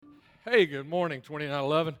Hey, good morning,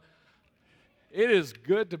 2911. It is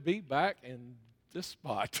good to be back in this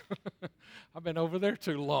spot. I've been over there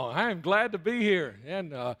too long. I am glad to be here. And,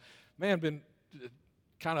 been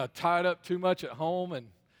kind of tied up too much at home and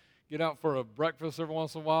get out for a breakfast every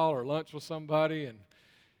once in a while or lunch with somebody. And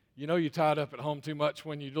you know you're tied up at home too much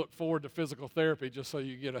when you look forward to physical therapy just so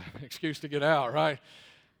you get an excuse to get out, right?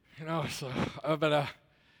 You know, so,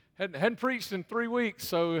 hadn't preached in 3 weeks,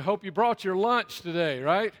 so hope you brought your lunch today,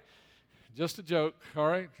 right? Just a joke, all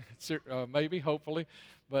right? Maybe, hopefully.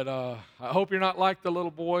 But I hope you're not like the little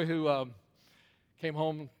boy who came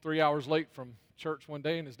home 3 hours late from church one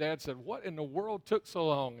day, and his dad said, "What in the world took so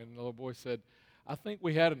long?" And the little boy said, "I think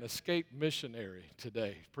we had an escaped missionary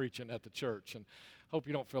today preaching at the church." And hope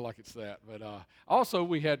you don't feel like it's that. But also,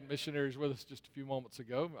 we had missionaries with us just a few moments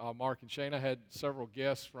ago. Mark and Shana had several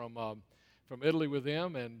guests from Italy with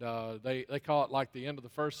them, and they call it like the end of the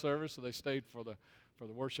first service, so they stayed for the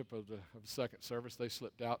worship of the second service. They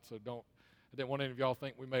slipped out, so I didn't want any of y'all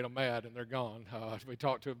think we made them mad and they're gone. We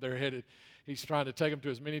talked to him, they're headed. He's trying to take them to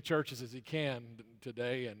as many churches as he can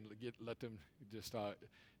today and let them just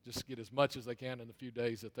get as much as they can in the few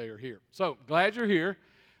days that they are here. So, glad you're here.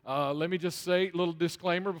 Let me just say a little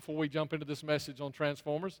disclaimer before we jump into this message on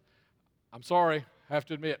Transformers. I'm sorry, I have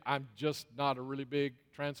to admit, I'm just not a really big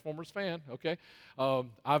Transformers fan, okay?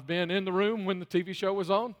 I've been in the room when the TV show was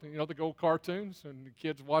on, you know, the old cartoons, and the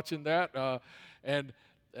kids watching that. I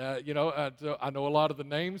know a lot of the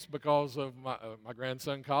names because of my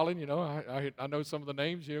grandson Colin. You know, I know some of the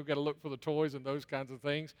names. You know, got to look for the toys and those kinds of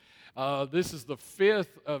things. This is the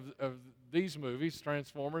fifth of these movies,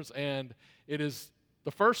 Transformers, and it is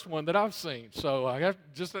the first one that I've seen. So I have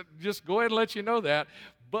just go ahead and let you know that.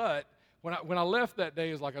 But when I left that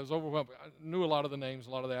day, it's like I was overwhelmed. I knew a lot of the names,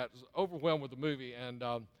 a lot of that. I was overwhelmed with the movie, and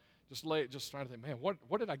just trying to think, man,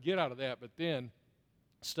 what did I get out of that? But then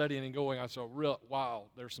studying and going, I saw, wow,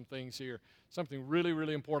 there's some things here, something really,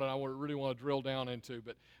 really important I really want to drill down into.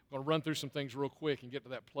 But I'm going to run through some things real quick and get to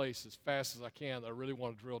that place as fast as I can that I really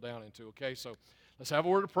want to drill down into, okay? So let's have a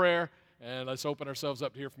word of prayer, and let's open ourselves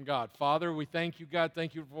up to hear from God. Father, we thank you, God.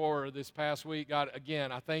 Thank you for this past week. God,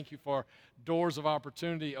 again, I thank you for doors of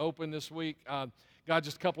opportunity open this week. God,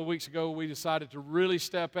 just a couple of weeks ago, we decided to really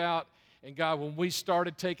step out. And God, when we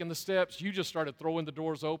started taking the steps, you just started throwing the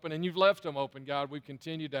doors open, and you've left them open, God. We've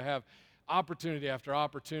continued to have opportunity after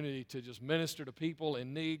opportunity to just minister to people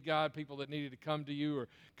in need, God, people that needed to come to you or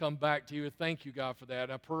come back to you. Thank you, God, for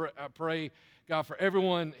that. I pray, God, for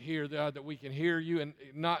everyone here, God, that we can hear you and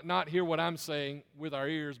not hear what I'm saying with our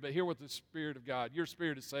ears, but hear what the Spirit of God, your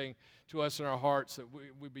Spirit is saying to us in our hearts, that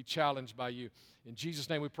we be challenged by you. In Jesus'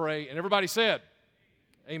 name we pray. And everybody said,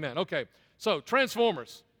 amen. Okay, so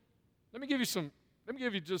Transformers. Let me give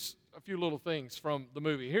you just a few little things from the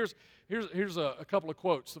movie. Here's a couple of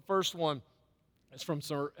quotes. The first one is from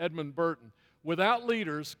Sir Edmund Burton. "Without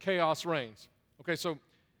leaders, chaos reigns." Okay, so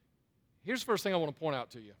here's the first thing I want to point out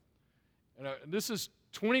to you. And this is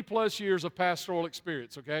 20-plus years of pastoral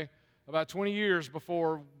experience, okay? About 20 years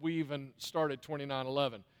before we even started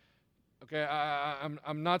 2911. Okay,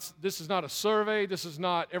 I'm not, this is not a survey. This is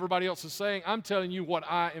not everybody else is saying. I'm telling you what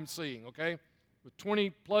I am seeing, okay? With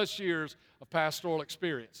 20-plus years of pastoral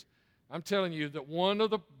experience. I'm telling you that one of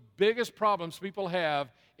the biggest problems people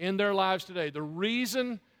have in their lives today, the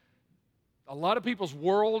reason a lot of people's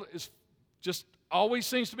world is just always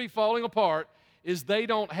seems to be falling apart, is they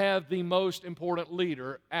don't have the most important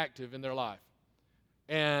leader active in their life.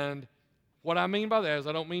 And what I mean by that is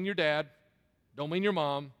I don't mean your dad, don't mean your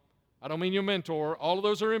mom, I don't mean your mentor. All of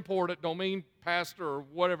those are important. Don't mean pastor or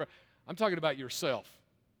whatever. I'm talking about yourself.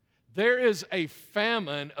 There is a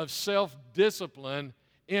famine of self-discipline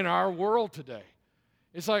in our world today.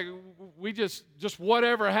 It's like we just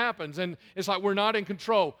whatever happens, and it's like we're not in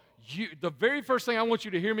control. The very first thing I want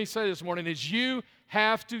you to hear me say this morning is you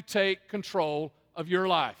have to take control of your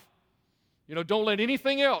life. You know, don't let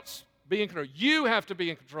anything else be in control. You have to be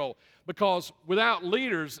in control, because without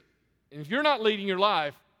leaders, and if you're not leading your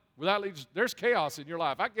life, without leaders, there's chaos in your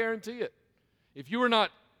life. I guarantee it. If you are not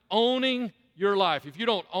owning your life, if you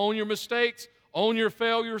don't own your mistakes, own your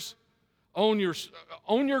failures, own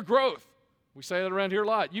your growth. We say that around here a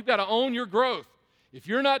lot. You've got to own your growth. If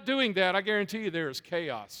you're not doing that, I guarantee you there is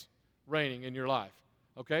chaos reigning in your life.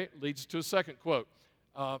 Okay? Leads to a second quote.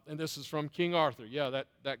 And this is from King Arthur. Yeah,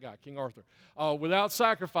 that guy, King Arthur. "Without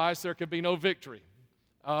sacrifice, there can be no victory."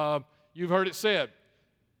 You've heard it said,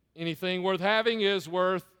 anything worth having is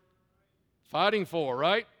worth fighting for,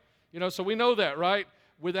 right? You know, so we know that, right?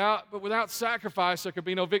 Without sacrifice, there could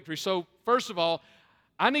be no victory. So, first of all,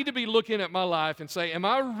 I need to be looking at my life and say, am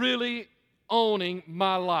I really owning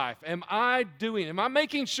my life? Am I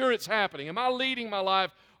making sure it's happening? Am I leading my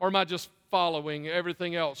life, or am I just following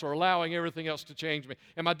everything else or allowing everything else to change me?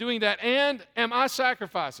 Am I doing that? And am I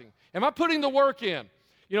sacrificing? Am I putting the work in?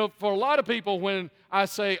 You know, for a lot of people, when I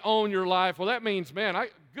say own your life, well, that means, man, I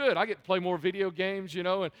get to play more video games, you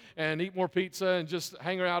know, and eat more pizza and just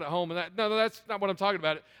hang out at home. And that. No, that's not what I'm talking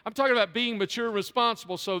about. I'm talking about being mature and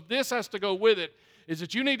responsible. So this has to go with it, is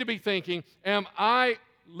that you need to be thinking, am I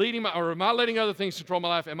letting other things control my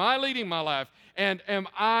life? Am I leading my life? And am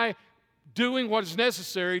I doing what is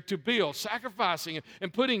necessary to build, sacrificing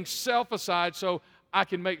and putting self aside so I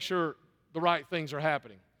can make sure the right things are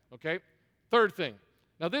happening, okay? Third thing.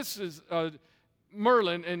 Now, this is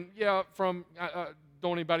Merlin, and don't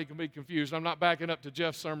anybody can be confused. I'm not backing up to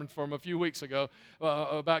Jeff's sermon from a few weeks ago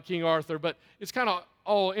about King Arthur, but it's kind of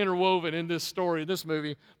all interwoven in this story, this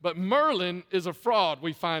movie. But Merlin is a fraud,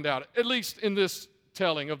 we find out, at least in this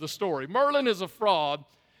telling of the story. Merlin is a fraud,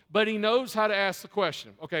 but he knows how to ask the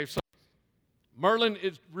question. Okay, so Merlin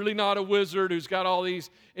is really not a wizard who's got all these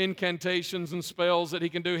incantations and spells that he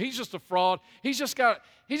can do. He's just a fraud. He's just got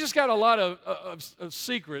a lot of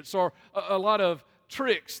secrets, or a lot of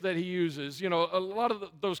tricks that he uses, you know, a lot of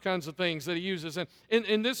those kinds of things that he uses. And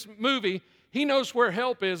in this movie, he knows where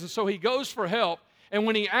help is, and so he goes for help. And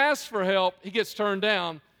when he asks for help, he gets turned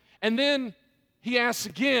down. And then he asks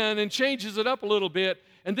again and changes it up a little bit,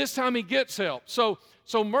 and this time he gets help. So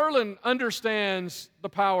Merlin understands the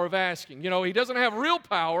power of asking. You know, he doesn't have real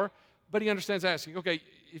power, but he understands asking. Okay,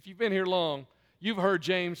 if you've been here long, you've heard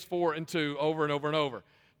James 4:2 over and over and over.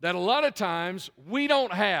 That a lot of times we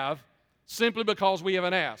don't have simply because we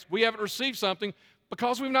haven't asked. We haven't received something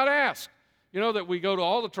because we've not asked. You know, that we go to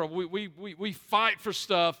all the trouble. We fight for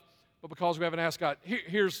stuff, but because we haven't asked God.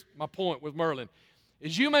 Here's my point with Merlin,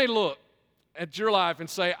 is you may look at your life and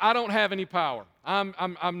say, I don't have any power. I'm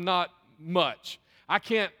not much. I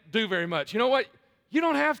can't do very much. You know what? You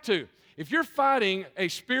don't have to. If you're fighting a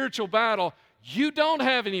spiritual battle, you don't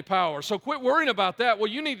have any power. So quit worrying about that. What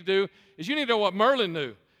you need to do is you need to know what Merlin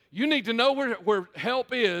knew. You need to know where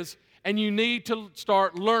help is, and you need to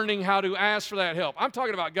start learning how to ask for that help. I'm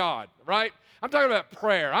talking about God, right? I'm talking about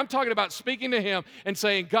prayer. I'm talking about speaking to Him and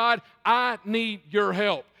saying, God, I need your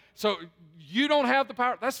help. So you don't have the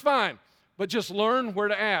power. That's fine. But just learn where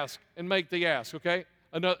to ask and make the ask, okay?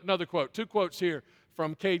 Another quote. Two quotes here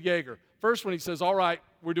from Cade Yeager. First one, he says, all right,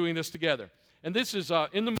 we're doing this together. And this is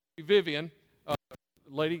in the movie Vivian,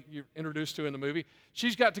 lady you're introduced to in the movie.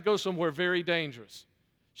 She's got to go somewhere very dangerous.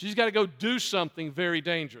 She's got to go do something very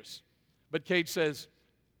dangerous. But Cade says,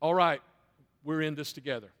 all right, we're in this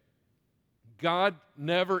together. God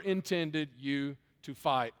never intended you to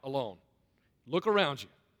fight alone. Look around you.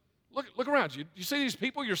 Look around you. You see these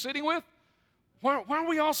people you're sitting with? Why are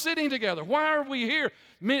we all sitting together? Why are we here?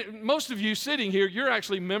 Most of you sitting here, you're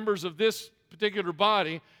actually members of this particular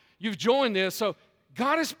body. You've joined this. So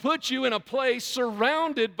God has put you in a place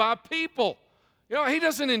surrounded by people. You know, He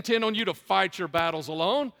doesn't intend on you to fight your battles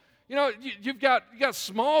alone. You know, you've got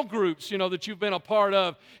small groups, you know, that you've been a part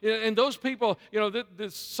of. And those people, you know,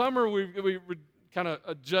 this summer we were kind of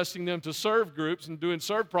adjusting them to serve groups and doing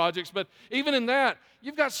serve projects. But even in that,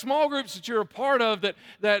 you've got small groups that you're a part of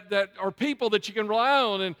that are people that you can rely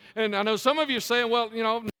on. And I know some of you are saying, well, you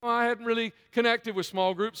know, no, I hadn't really connected with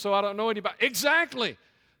small groups, so I don't know anybody. Exactly.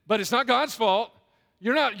 But it's not God's fault.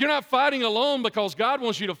 You're not fighting alone because God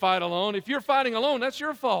wants you to fight alone. If you're fighting alone, that's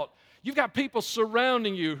your fault. You've got people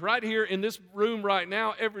surrounding you right here in this room right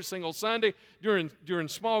now every single Sunday during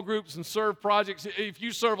small groups and serve projects. If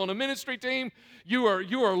you serve on a ministry team, you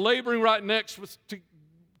are laboring right next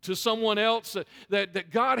to someone else that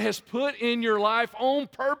God has put in your life on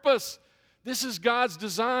purpose. This is God's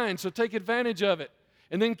design, so take advantage of it.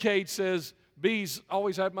 And then Cade says, Bees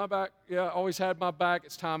always had my back. Yeah, always had my back.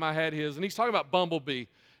 It's time I had his. And he's talking about Bumblebee.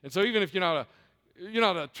 And so even if you're not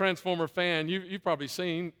a Transformer fan, you've probably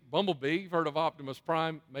seen Bumblebee. You've heard of Optimus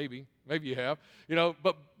Prime, maybe you have. You know,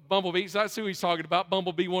 but Bumblebee, that's who he's talking about.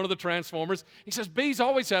 Bumblebee, one of the Transformers. He says, Bees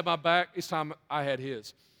always had my back. It's time I had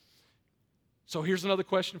his. So here's another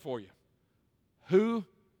question for you. Who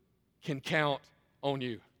can count on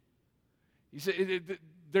you? You see,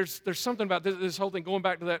 there's something about this whole thing, going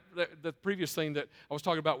back to the previous thing that I was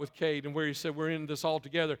talking about with Cade and where he said we're in this all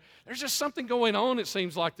together. There's just something going on, it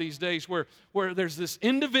seems like these days, where there's this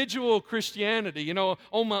individual Christianity, you know,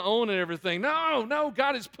 on my own and everything. No,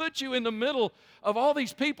 God has put you in the middle of all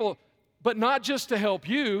these people, but not just to help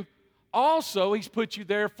you. Also, He's put you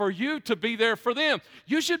there for you to be there for them.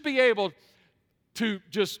 You should be able to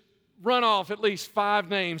just run off at least 5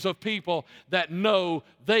 names of people that know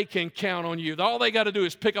they can count on you. All they got to do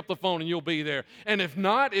is pick up the phone and you'll be there. And if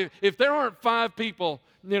not, if there aren't 5 people,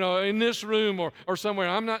 in this room or somewhere,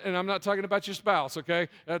 I'm not talking about your spouse, okay?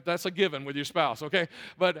 That's a given with your spouse, okay?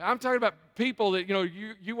 But I'm talking about people that,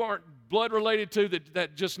 you aren't blood related to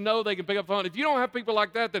that just know they can pick up the phone. If you don't have people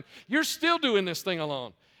like that, then you're still doing this thing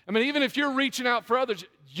alone. I mean, even if you're reaching out for others,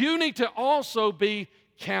 you need to also be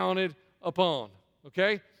counted upon,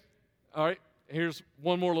 okay? All right, here's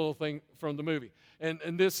one more little thing from the movie.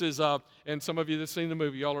 And this is, and some of you that's seen the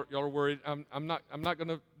movie, y'all are worried. I'm not going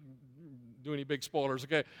to do any big spoilers,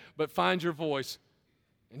 okay? But find your voice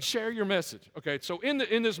and share your message, okay? So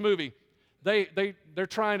in this movie, they're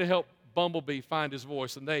trying to help Bumblebee find his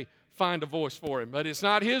voice, and they find a voice for him. But it's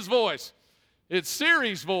not his voice. It's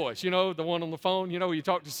Siri's voice, the one on the phone, you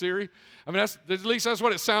talk to Siri. I mean, at least that's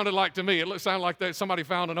what it sounded like to me. It sounded like that somebody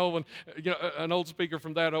found an old speaker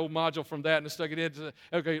from that, old module from that, and stuck it in.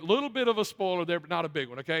 Okay, a little bit of a spoiler there, but not a big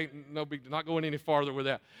one, okay? Not going any farther with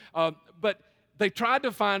that. But they tried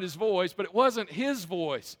to find his voice, but it wasn't his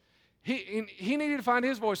voice. He needed to find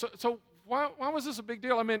his voice. So why was this a big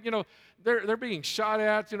deal? I mean, they're being shot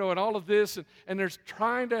at, and all of this, and they're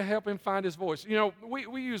trying to help him find his voice.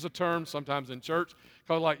 We use a term sometimes in church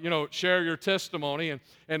called share your testimony,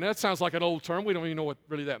 and that sounds like an old term. We don't even know what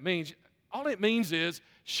really that means. All it means is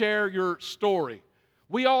share your story.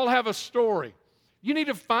 We all have a story. You need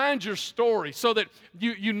to find your story so that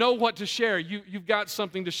you know what to share. You've got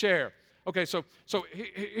something to share. Okay, so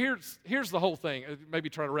here's the whole thing. Maybe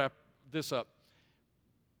try to wrap this up.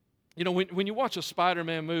 When you watch a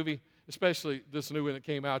Spider-Man movie, especially this new one that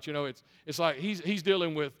came out, it's like he's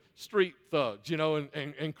dealing with street thugs,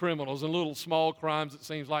 and criminals and little small crimes, it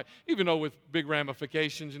seems like, even though with big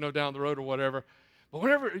ramifications, down the road or whatever. But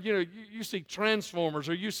whenever, you see Transformers,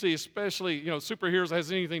 or you see especially, superheroes that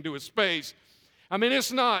has anything to do with space, I mean,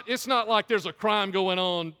 it's not like there's a crime going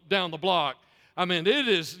on down the block. I mean, it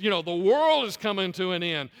is, the world is coming to an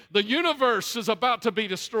end. The universe is about to be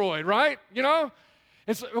destroyed, right?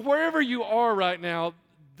 And so wherever you are right now,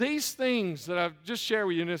 these things that I've just shared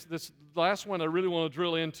with you, and this last one I really want to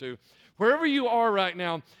drill into, wherever you are right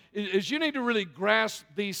now, is you need to really grasp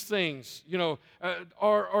these things.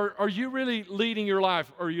 Are you really leading your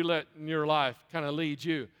life, or are you letting your life kind of lead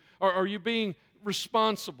you? Or are you being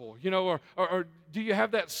responsible, or do you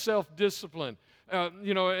have that self-discipline,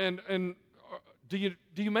 and do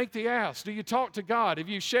you make the ask? Do you talk to God? Have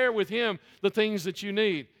you share with Him the things that you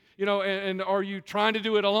need? And are you trying to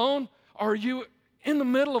do it alone? Are you in the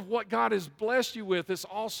middle of what God has blessed you with? This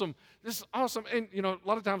awesome, and a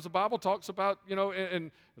lot of times the Bible talks about,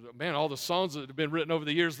 and man, all the songs that have been written over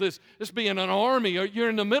the years, this being an army. Or you're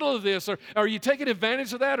in the middle of this, or are you taking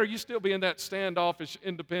advantage of that? Or are you still being that standoffish,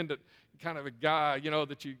 independent kind of a guy,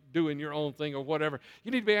 that you doing your own thing or whatever?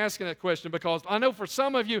 You need to be asking that question, because I know for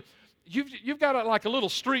some of you, you've got a little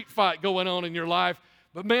street fight going on in your life.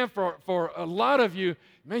 But man, for a lot of you,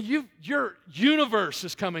 man, your universe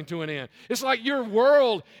is coming to an end. It's like your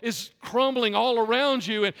world is crumbling all around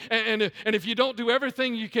you, and if you don't do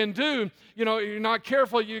everything you can do, you're not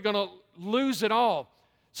careful, you're going to lose it all.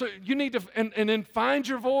 So you need to, and then find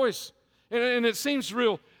your voice. And it seems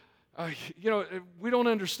real, we don't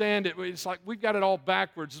understand it. It's like we've got it all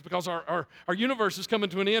backwards. It's because our universe is coming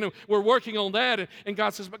to an end, and we're working on that, and God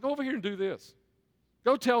says, but go over here and do this.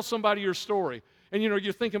 Go tell somebody your story. And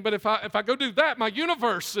you're thinking, but if I go do that, my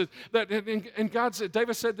universe, and God said,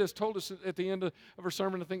 David said this, told us at the end of her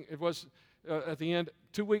sermon, I think it was at the end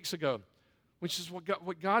 2 weeks ago, which is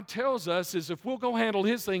what God tells us is if we'll go handle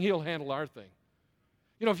His thing, He'll handle our thing.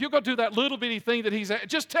 If you'll go do that little bitty thing that He's at,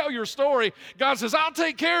 just tell your story. God says, I'll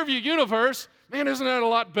take care of you, universe. Man, isn't that a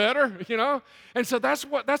lot better, And so that's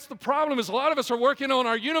the problem, is a lot of us are working on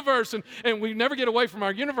our universe, and we never get away from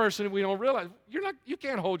our universe, and we don't realize you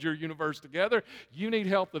can't hold your universe together. You need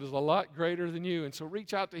help that is a lot greater than you. And so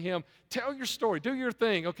reach out to Him, tell your story, do your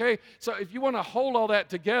thing, okay? So if you want to hold all that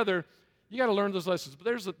together, you got to learn those lessons. But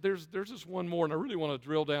there's just one more, and I really want to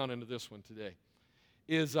drill down into this one today.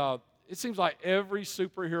 It seems like every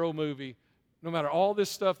superhero movie, no matter all this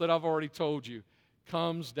stuff that I've already told you,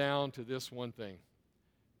 comes down to this one thing.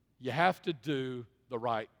 You have to do the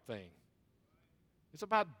right thing. It's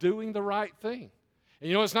about doing the right thing.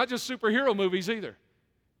 And it's not just superhero movies either.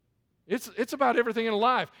 It's about everything in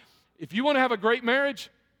life. If you want to have a great marriage,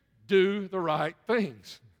 do the right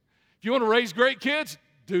things. If you want to raise great kids,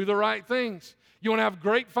 do the right things. You want to have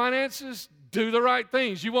great finances, do the right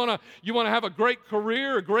things. You want to have a great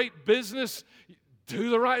career, a great business, do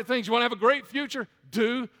the right things. You want to have a great future,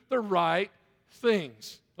 do the right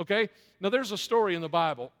things, okay? Now, there's a story in the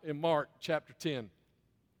Bible in Mark chapter 10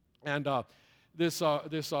 And this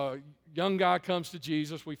young guy comes to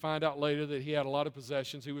Jesus. We find out later that he had a lot of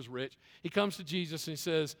possessions. He was rich. He comes to Jesus and he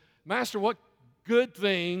says, Master, what good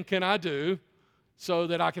thing can I do so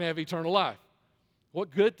that I can have eternal life?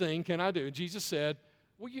 What good thing can I do? And Jesus said,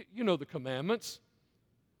 well, you know the commandments.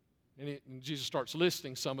 And Jesus starts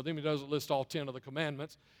listing some of them. He doesn't list all 10 of the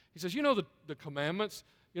commandments. He says, you know the commandments.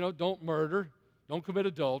 Don't murder, don't commit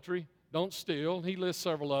adultery, don't steal. He lists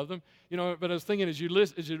several of them. But I was thinking as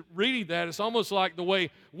you're reading that, it's almost like the way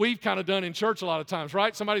we've kind of done in church a lot of times,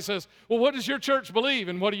 right? Somebody says, well, what does your church believe?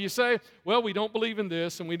 And what do you say? Well, we don't believe in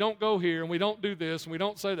this, and we don't go here, and we don't do this, and we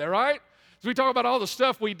don't say that, right? So we talk about all the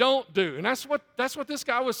stuff we don't do. And that's what this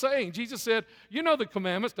guy was saying. Jesus said, you know the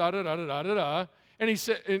commandments, da-da-da-da-da-da-da. And he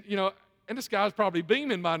said, and this guy's probably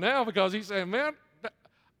beaming by now because he's saying, man,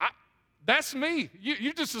 that's me.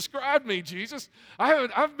 You just described me, Jesus.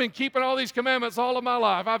 I've been keeping all these commandments all of my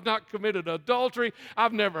life. I've not committed adultery.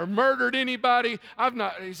 I've never murdered anybody. I've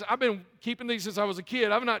been keeping these since I was a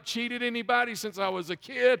kid. I've not cheated anybody since I was a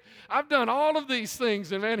kid. I've done all of these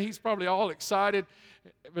things. And man, he's probably all excited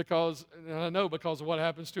because of what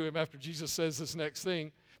happens to him after Jesus says this next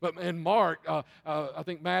thing. But in Mark, I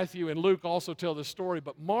think Matthew and Luke also tell this story,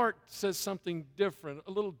 but Mark says something different,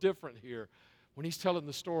 a little different here when he's telling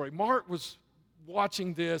the story. Mark was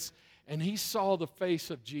watching this, and he saw the face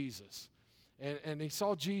of Jesus. And he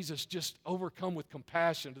saw Jesus just overcome with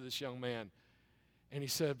compassion to this young man. And he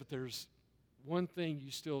said, but there's one thing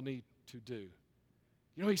you still need to do.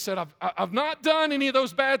 He said, I've not done any of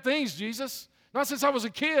those bad things, Jesus, not since I was a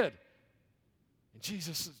kid. And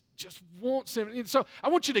Jesus just wants him. And so I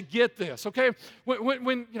want you to get this, okay?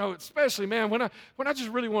 When especially, man, when I just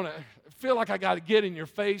really want to feel like I got to get in your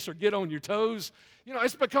face or get on your toes,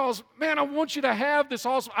 it's because, man, I want you to have this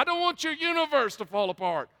awesome, I don't want your universe to fall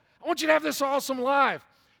apart. I want you to have this awesome life.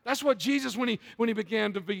 That's what Jesus, when he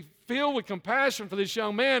began to be filled with compassion for this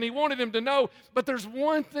young man, he wanted him to know, but there's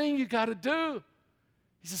one thing you got to do.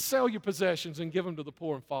 He says, sell your possessions and give them to the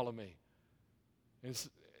poor and follow me.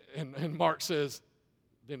 And Mark says,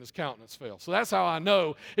 then his countenance fell. So that's how I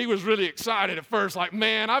know he was really excited at first, like,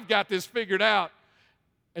 man, I've got this figured out.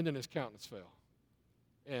 And then his countenance fell.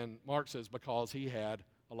 And Mark says because he had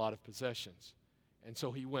a lot of possessions. And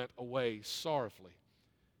so he went away sorrowfully.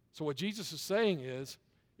 So what Jesus is saying is,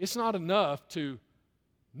 it's not enough to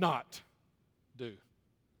not do.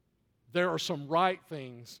 There are some right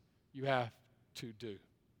things you have to do.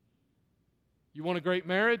 You want a great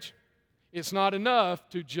marriage? It's not enough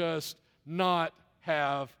to just not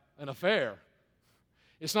have an affair.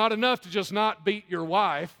 It's not enough to just not beat your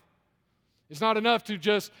wife. It's not enough to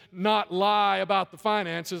just not lie about the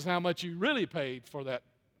finances and how much you really paid for that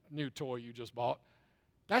new toy you just bought.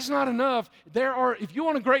 That's not enough. If you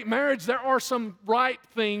want a great marriage, there are some right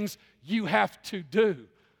things you have to do.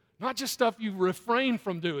 Not just stuff you refrain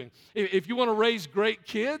from doing. If you want to raise great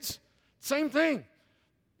kids, same thing.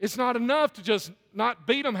 It's not enough to just not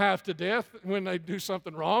beat them half to death when they do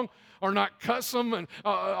something wrong, or not cuss them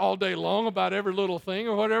all day long about every little thing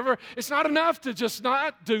or whatever. It's not enough to just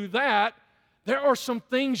not do that. There are some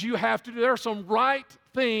things you have to do. There are some right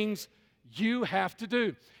things you have to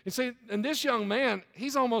do. And see, and this young man,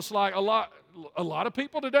 he's almost like a lot of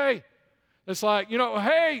people today. It's like,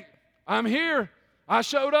 hey, I'm here. I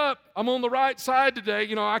showed up. I'm on the right side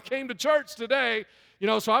today. I came to church today.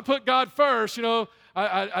 So I put God first.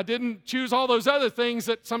 I didn't choose all those other things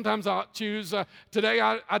that sometimes I choose. Today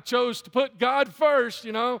I chose to put God first.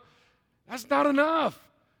 That's not enough.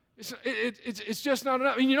 It's just not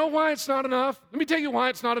enough. And you know why it's not enough? Let me tell you why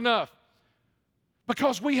it's not enough.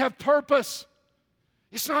 Because we have purpose.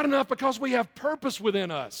 It's not enough because we have purpose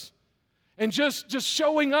within us. And just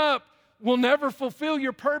showing up will never fulfill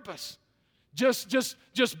your purpose.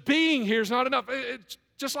 Just being here is not enough. It's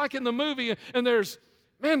just like in the movie, and there's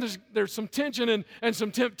some tension and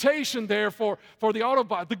some temptation there for the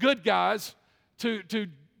Autobot, the good guys, to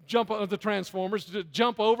jump the Transformers, to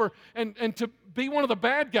jump over and to be one of the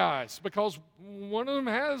bad guys because one of them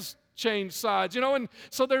has changed sides, and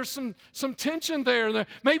so there's some tension there, and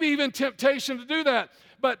maybe even temptation to do that.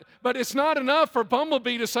 But it's not enough for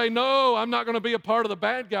Bumblebee to say, no, I'm not going to be a part of the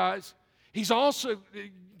bad guys. He's also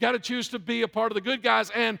got to choose to be a part of the good guys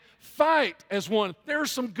and fight as one. There are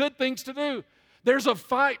some good things to do. There's a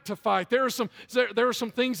fight to fight. There are some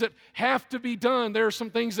things that have to be done. There are some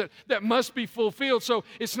things that must be fulfilled. So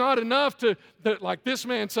it's not enough to like this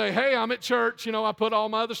man say, hey, I'm at church. I put all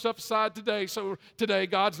my other stuff aside today. So today,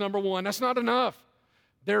 God's number one. That's not enough.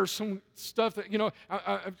 There's some stuff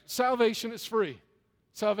that, salvation is free.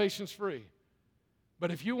 Salvation's free. But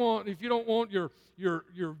if you don't want your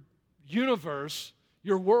universe,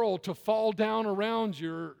 your world to fall down around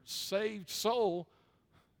your saved soul,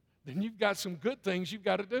 then you've got some good things you've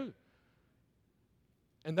got to do.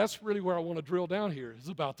 And that's really where I want to drill down here, is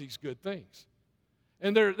about these good things.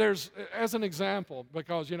 And there's, as an example,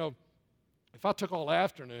 because, if I took all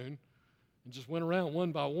afternoon and just went around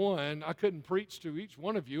one by one, I couldn't preach to each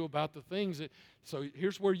one of you about the things that, so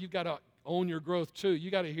here's where you got to own your growth too. You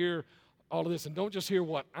got to hear all of this, and don't just hear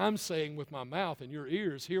what I'm saying with my mouth and your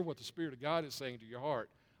ears. Hear what the Spirit of God is saying to your heart.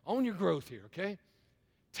 Own your growth here, okay?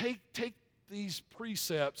 Take these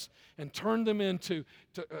precepts and turn them into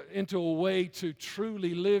a way to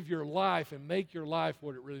truly live your life and make your life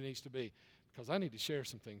what it really needs to be. Because I need to share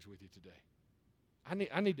some things with you today.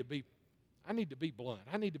 I need to be blunt.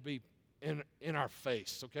 I need to be in our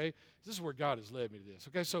face, okay? This is where God has led me to this,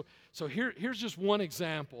 okay? So here's just one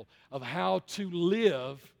example of how to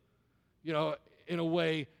live, in a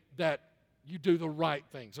way that you do the right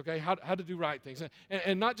things, okay? How to do right things.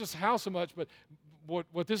 And not just how so much, but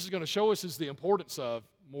what this is going to show us is the importance of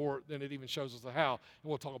more than it even shows us the how. And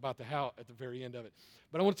we'll talk about the how at the very end of it.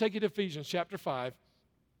 But I want to take you to Ephesians chapter 5.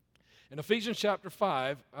 In Ephesians chapter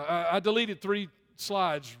 5, I deleted 3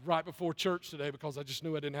 slides right before church today because I just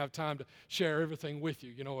knew I didn't have time to share everything with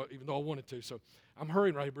you, even though I wanted to. So I'm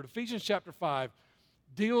hurrying right here. But Ephesians chapter 5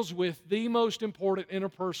 deals with the most important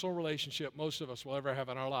interpersonal relationship most of us will ever have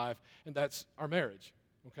in our life, and that's our marriage,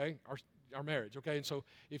 okay? Our marriage, okay? And so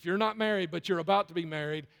if you're not married but you're about to be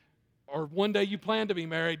married, or one day you plan to be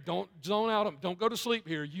married, don't zone out, don't go to sleep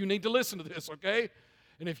here. You need to listen to this, okay?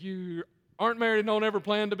 And if you aren't married and don't ever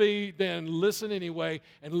plan to be, then listen anyway,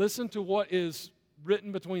 and listen to what is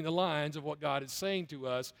written between the lines of what God is saying to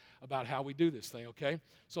us about how we do this thing, okay?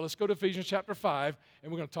 So let's go to Ephesians chapter 5,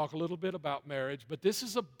 and we're going to talk a little bit about marriage, but this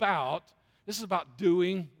is about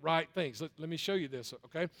doing right things. Let me show you this,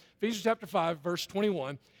 okay? Ephesians chapter 5, verse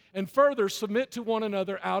 21, and further submit to one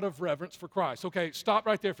another out of reverence for Christ. Okay, stop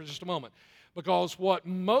right there for just a moment, because what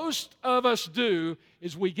most of us do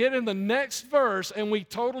is we get in the next verse and we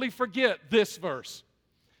totally forget this verse.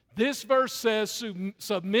 This verse says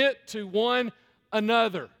submit to one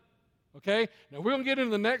another, okay? Now we're going to get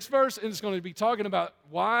into the next verse, and it's going to be talking about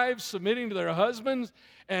wives submitting to their husbands,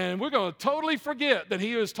 and we're going to totally forget that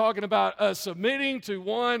he was talking about us submitting to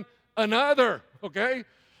one another, okay?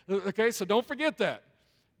 Okay, so don't forget that.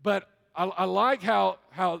 But I like how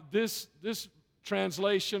this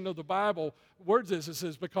translation of the Bible words this. It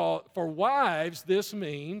says, because for wives this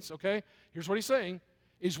means, okay, here's what he's saying,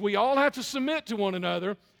 is we all have to submit to one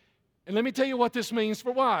another. And let me tell you what this means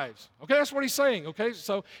for wives. Okay, that's what he's saying, okay?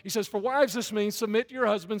 So he says, for wives, this means submit to your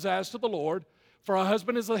husbands as to the Lord. For a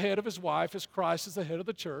husband is the head of his wife, as Christ is the head of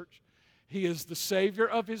the church. He is the Savior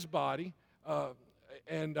of his body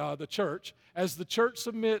and the church. As the church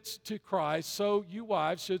submits to Christ, so you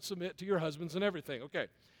wives should submit to your husbands and everything. Okay,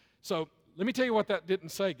 so let me tell you what that didn't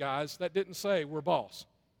say, guys. That didn't say we're boss,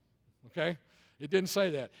 okay? It didn't say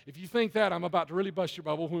that. If you think that, I'm about to really bust your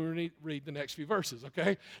bubble when we read the next few verses,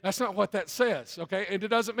 okay? That's not what that says, okay? And it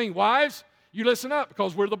doesn't mean, wives, you listen up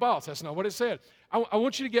because we're the boss. That's not what it said. I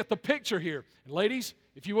want you to get the picture here. And ladies,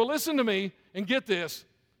 if you will listen to me and get this,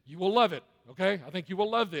 you will love it, okay? I think you will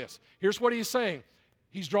love this. Here's what he's saying.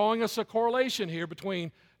 He's drawing us a correlation here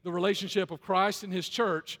between the relationship of Christ and his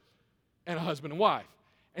church and a husband and wife.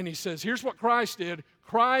 And he says, here's what Christ did.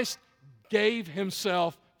 Christ gave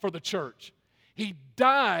himself for the church. He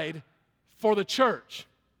died for the church.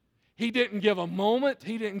 He didn't give a moment.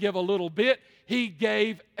 He didn't give a little bit. He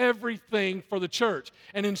gave everything for the church.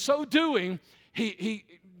 And in so doing, he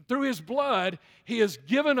through his blood, he has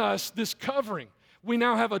given us this covering. We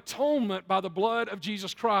now have atonement by the blood of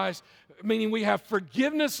Jesus Christ, meaning we have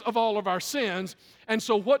forgiveness of all of our sins. And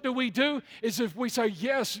so what do? Is if we say,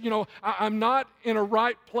 yes, I'm not in a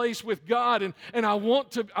right place with God, and I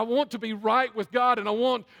want to be right with God, and I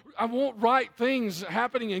want right things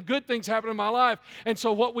happening and good things happening in my life. And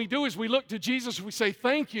so what we do is we look to Jesus, we say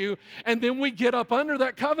thank you, and then we get up under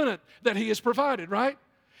that covenant that he has provided, right?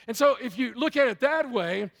 And so if you look at it that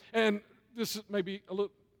way, and this is maybe a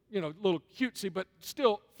little cutesy, but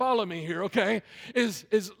still follow me here, okay? Is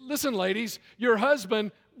listen, ladies, your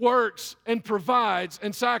husband works and provides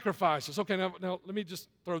and sacrifices. Okay, now let me just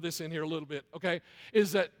throw this in here a little bit, okay?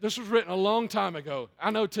 Is that this was written a long time ago. I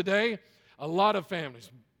know today, a lot of families,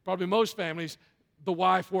 probably most families, the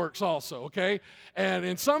wife works also, okay? And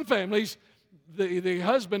in some families, the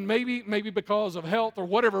husband, maybe because of health or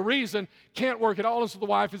whatever reason, can't work at all, and so the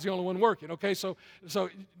wife is the only one working, okay? So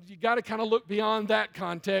you got to kind of look beyond that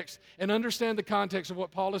context and understand the context of what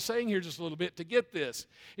Paul is saying here just a little bit to get this.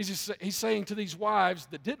 He's saying to these wives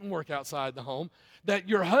that didn't work outside the home that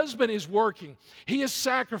your husband is working. He is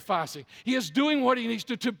sacrificing. He is doing what he needs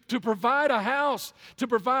to provide a house, to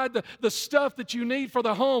provide the stuff that you need for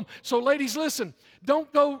the home. So ladies, listen,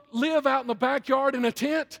 don't go live out in the backyard in a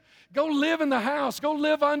tent. Go live in the house. Go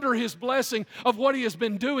live under his blessing of what he has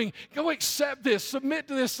been doing. Go accept this, submit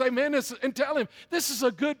to this, say, man, and tell him this is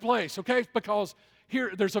a good place, okay? Because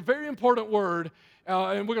here, there's a very important word,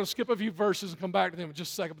 and we're going to skip a few verses and come back to them in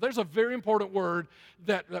just a second. But there's a very important word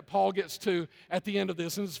that Paul gets to at the end of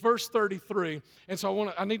this, and it's verse 33. And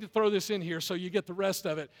so I need to throw this in here so you get the rest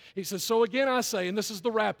of it. He says, so again I say, and this is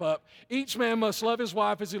the wrap-up, each man must love his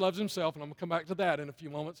wife as he loves himself, and I'm going to come back to that in a few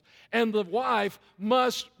moments, and the wife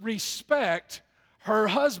must respect her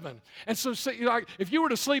husband. And so, like, if you were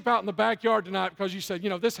to sleep out in the backyard tonight because you said,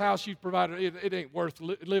 this house you've provided, it ain't worth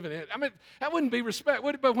living in. I mean, that wouldn't be respect,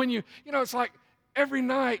 would it? But when it's like every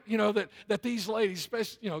night, that these ladies,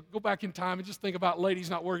 especially, go back in time and just think about ladies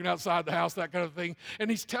not working outside the house, that kind of thing.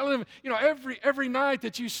 And he's telling them, every night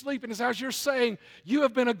that you sleep in his house, you're saying, you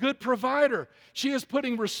have been a good provider. She is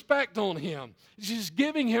putting respect on him. She's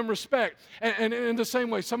giving him respect. And in the same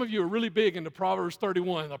way, some of you are really big into Proverbs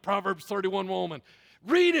 31, the Proverbs 31 woman.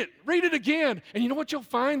 Read it again. And you know what you'll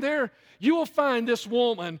find there? You will find this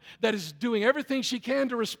woman that is doing everything she can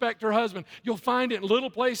to respect her husband. You'll find it in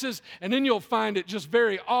little places, and then you'll find it just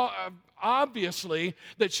very obviously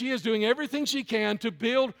that she is doing everything she can to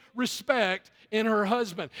build respect in her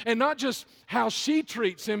husband. And not just how she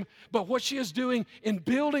treats him, but what she is doing in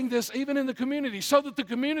building this even in the community so that the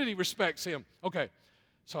community respects him. Okay,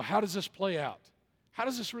 so how does this play out? How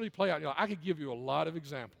does this really play out? I could give you a lot of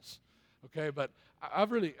examples, okay, but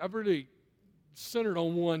I've really centered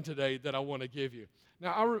on one today that I want to give you.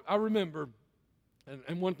 Now, I remember,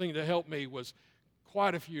 and one thing that helped me was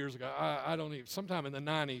quite a few years ago, sometime in the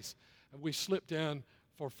 90s, we slipped in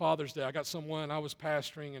for Father's Day. I was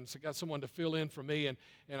pastoring, and so got someone to fill in for me, and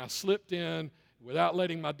I slipped in without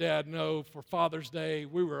letting my dad know for Father's Day.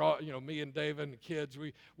 We were all, me and David and the kids,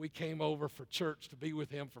 we came over for church to be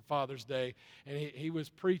with him for Father's Day, and he was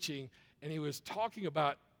preaching, and he was talking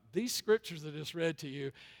about these scriptures that I just read to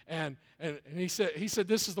you, and he said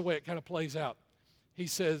this is the way it kind of plays out. He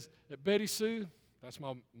says that Betty Sue, that's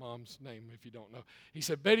my mom's name if you don't know. He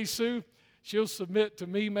said, Betty Sue, she'll submit to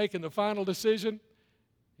me making the final decision.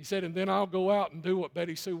 He said, and then I'll go out and do what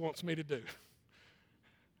Betty Sue wants me to do.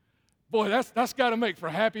 Boy, that's got to make for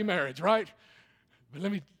a happy marriage, right? But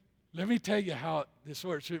let me tell you how this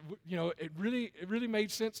works. It really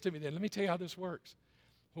made sense to me then. Let me tell you how this works.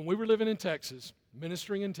 When we were living in Texas,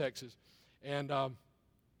 ministering in Texas, and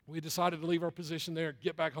we decided to leave our position there,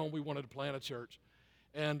 get back home. We wanted to plant a church.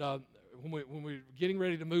 And when we were getting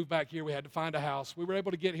ready to move back here, we had to find a house. We were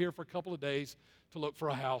able to get here for a couple of days to look for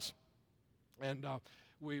a house. And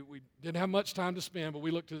we didn't have much time to spend, but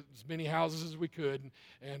we looked at as many houses as we could.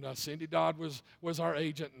 And Cindy Dodd was our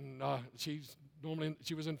agent, and she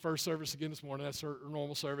was in first service again this morning. That's her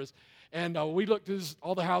normal service. And we looked at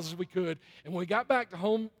all the houses we could. And when we got back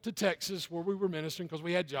home to Texas where we were ministering, because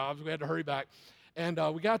we had jobs, we had to hurry back. And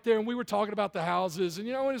we got there and we were talking about the houses. And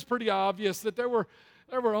it was pretty obvious that there were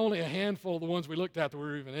only a handful of the ones we looked at that we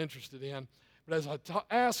were even interested in. But as I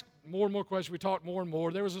asked more and more questions, we talked more and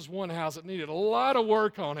more. There was this one house that needed a lot of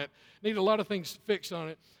work on it, needed a lot of things fixed on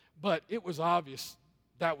it. But it was obvious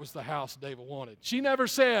that was the house David wanted. She never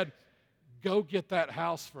said, go get that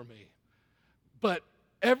house for me. But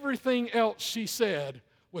everything else she said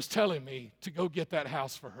was telling me to go get that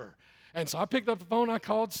house for her. And so I picked up the phone, I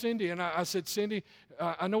called Cindy, and I said, Cindy,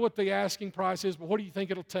 I know what the asking price is, but what do you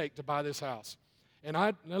think it'll take to buy this house? And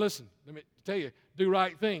now listen, let me tell you, do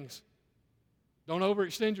right things. Don't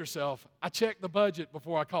overextend yourself. I checked the budget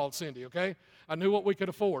before I called Cindy, okay? I knew what we could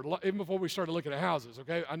afford, even before we started looking at houses,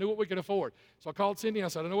 okay? I knew what we could afford. So I called Cindy and I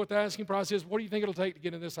said, I know what the asking price is. What do you think it'll take to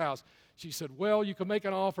get in this house? She said, well, you can make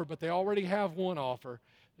an offer, but they already have one offer.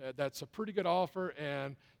 That's a pretty good offer,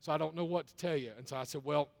 and so I don't know what to tell you. And so I said,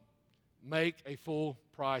 well, make a full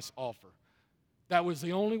price offer. That was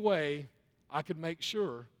the only way I could make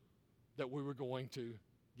sure that we were going to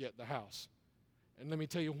get the house. And let me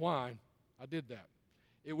tell you why I did that.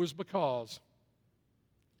 It was because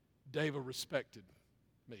David respected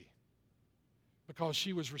me. Because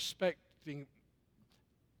she was respecting.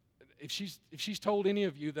 If she's told any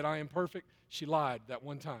of you that I am perfect, she lied that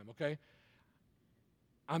one time, okay?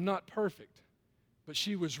 I'm not perfect, but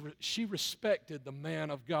she respected the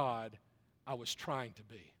man of God I was trying to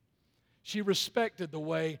be. She respected the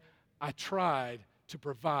way I tried to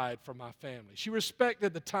provide for my family. She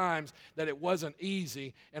respected the times that it wasn't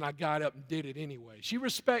easy and I got up and did it anyway. She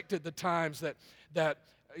respected the times that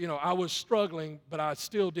I was struggling, but I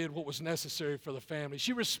still did what was necessary for the family.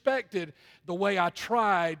 She respected the way I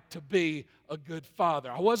tried to be a good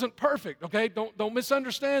father. I wasn't perfect, okay? Don't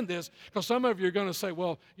misunderstand this, because some of you are going to say,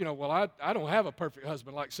 well, I don't have a perfect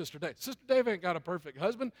husband like Sister Dave. Sister Dave ain't got a perfect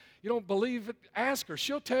husband. You don't believe it? Ask her.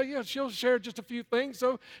 She'll tell you. She'll share just a few things,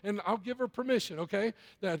 and I'll give her permission, okay?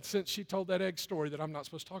 That since she told that egg story that I'm not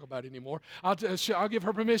supposed to talk about anymore, I'll give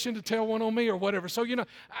her permission to tell one on me or whatever. So,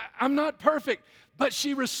 I'm not perfect, but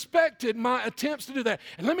she respected my attempts to do that.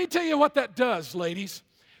 And let me tell you what that does, ladies.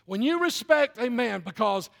 When you respect a man,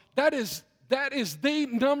 because that is the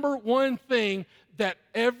number one thing that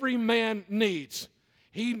every man needs.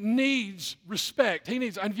 He needs respect. And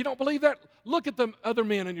if you don't believe that, look at the other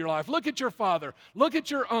men in your life. Look at your father. Look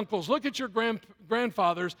at your uncles. Look at your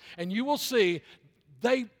grandfathers, and you will see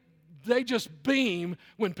they just beam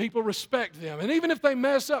when people respect them. And even if they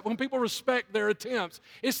mess up, when people respect their attempts,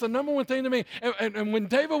 it's the number one thing to me. And when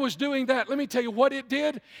David was doing that, let me tell you what it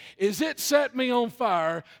did, is it set me on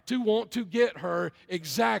fire to want to get her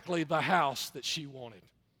exactly the house that she wanted.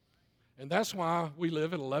 And that's why we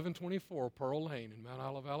live at 1124 Pearl Lane in Mount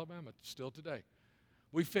Olive, Alabama, still today.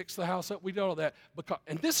 We fixed the house up. We did all that.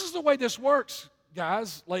 And this is the way this works,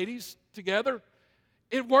 guys, ladies, together.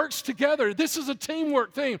 It works together. This is a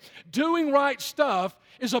teamwork thing. Doing right stuff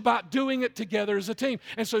is about doing it together as a team.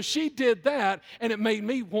 And so she did that, and it made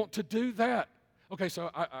me want to do that. Okay,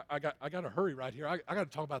 so I got to hurry right here. I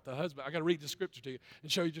got to talk about the husband. I got to read the scripture to you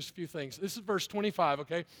and show you just a few things. This is verse 25,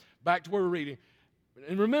 okay? Back to where we're reading.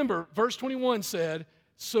 And remember, verse 21 said,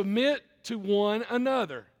 submit to one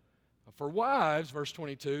another. For wives, verse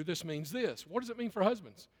 22, this means this. What does it mean for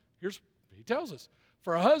husbands? He tells us.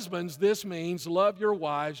 For husbands, this means love your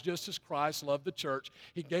wives just as Christ loved the church.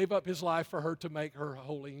 He gave up his life for her to make her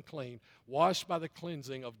holy and clean, washed by the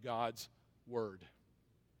cleansing of God's word.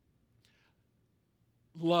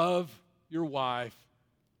 Love your wife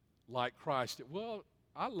like Christ did. Well,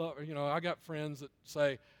 I love her. I got friends that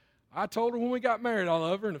say, I told her when we got married I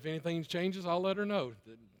love her, and if anything changes, I'll let her know.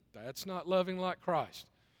 That's not loving like Christ.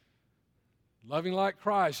 Loving like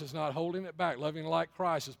Christ is not holding it back. Loving like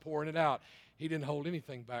Christ is pouring it out. He didn't hold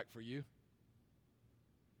anything back for you.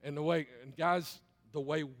 And guys, the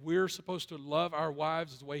way we're supposed to love our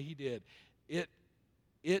wives is the way he did.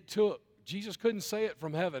 It took, Jesus couldn't say it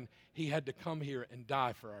from heaven. He had to come here and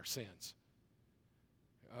die for our sins.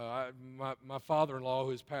 My father-in-law,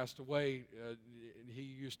 who has passed away, he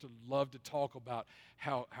used to love to talk about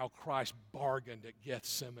how Christ bargained at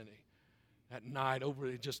Gethsemane. That night,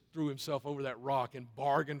 he just threw himself over that rock and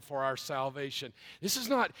bargained for our salvation. It's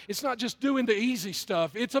not just doing the easy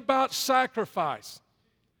stuff. It's about sacrifice.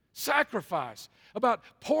 Sacrifice. About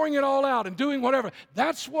pouring it all out and doing whatever.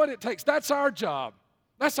 That's what it takes. That's our job.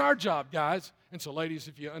 That's our job, guys. And so, ladies,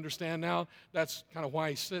 if you understand now, that's kind of why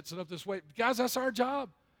he sets it up this way. Guys, that's our job.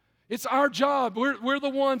 It's our job. We're the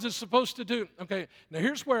ones that's supposed to do. Okay, now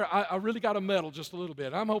here's where I really got to meddle just a little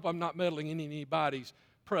bit. I hope I'm not meddling in anybody's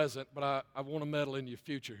present, but I want to meddle in your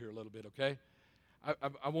future here a little bit, okay?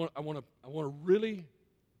 I want to really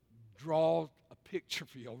draw a picture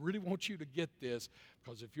for you. I really want you to get this,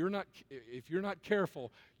 because if you're not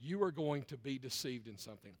careful, you are going to be deceived in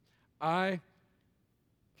something. I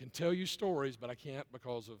can tell you stories, but I can't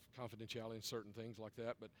because of confidentiality and certain things like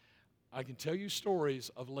that, but I can tell you stories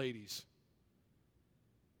of ladies,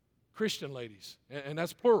 Christian ladies, and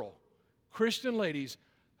that's plural, Christian ladies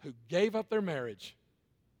who gave up their marriage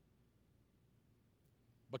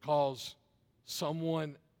because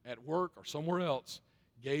someone at work or somewhere else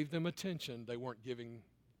gave them attention they weren't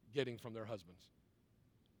getting from their husbands.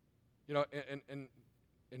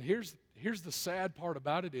 And here's the sad part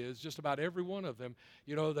about it is just about every one of them,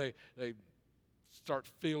 they start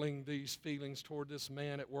feeling these feelings toward this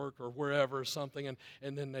man at work or wherever or something,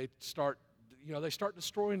 and then they start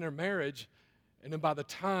destroying their marriage. And then by the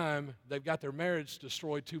time they've got their marriage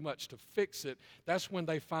destroyed too much to fix it, that's when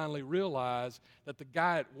they finally realize that the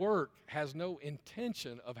guy at work has no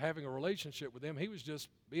intention of having a relationship with them. He was just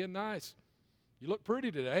being nice. You look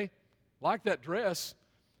pretty today. Like that dress.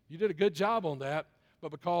 You did a good job on that. But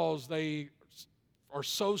because they are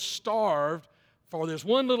so starved for this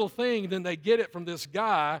one little thing, then they get it from this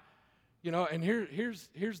guy, and here's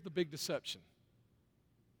the big deception.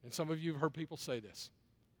 And some of you have heard people say this.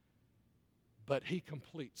 But he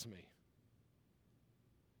completes me.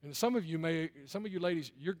 And some of you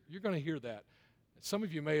ladies, you're going to hear that. Some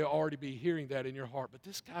of you may already be hearing that in your heart, but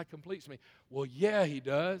this guy completes me. Well, yeah, he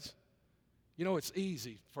does. It's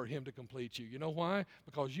easy for him to complete you. You know why?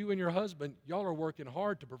 Because you and your husband, y'all are working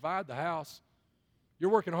hard to provide the house.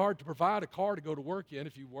 You're working hard to provide a car to go to work in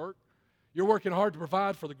if you work. You're working hard to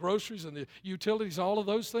provide for the groceries and the utilities, all of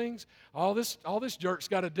those things. All this jerk's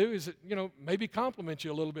got to do is, maybe compliment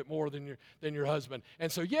you a little bit more than your husband.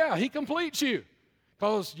 And so, yeah, he completes you.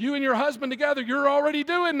 Because you and your husband together, you're already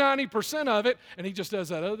doing 90% of it, and he just does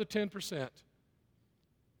that other 10%.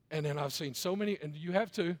 And then I've seen so many, and you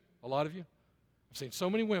have too, a lot of you, I've seen so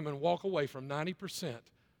many women walk away from 90%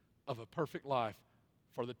 of a perfect life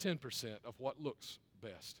for the 10% of what looks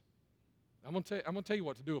best. I'm going to tell you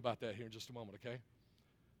what to do about that here in just a moment, okay?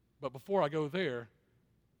 But before I go there,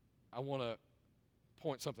 I want to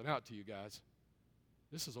point something out to you guys.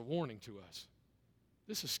 This is a warning to us.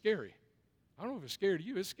 This is scary. I don't know if it's scary to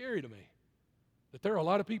you. It's scary to me that there are a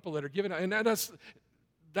lot of people that are giving, and that's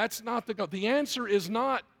not the goal. The answer is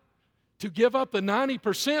not to give up the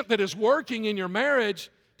 90% that is working in your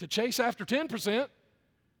marriage to chase after 10%.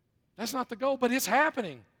 That's not the goal, but it's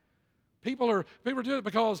happening. People are doing it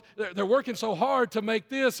because they're working so hard to make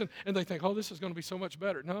this, and they think, oh, this is going to be so much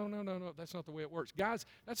better. No, that's not the way it works. Guys,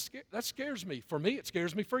 that scares me. For me, it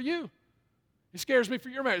scares me for you. It scares me for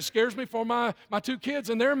your marriage. It scares me for my two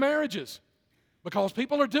kids and their marriages because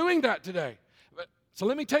people are doing that today. So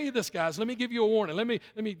let me tell you this, guys. Let me give you a warning. Let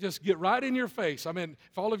me just get right in your face. I mean,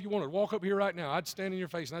 if all of you wanted to walk up here right now, I'd stand in your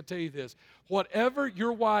face and I'd tell you this. Whatever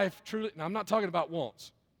your wife truly, now I'm not talking about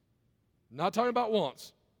wants. Not talking about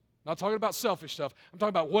wants. Not talking about selfish stuff. I'm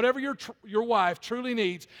talking about whatever your wife truly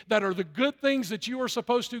needs that are the good things that you are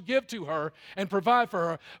supposed to give to her and provide for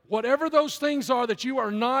her. Whatever those things are that you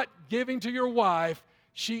are not giving to your wife,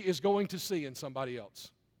 she is going to see in somebody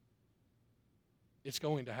else. It's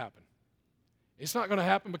going to happen. It's not going to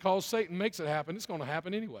happen because Satan makes it happen. It's going to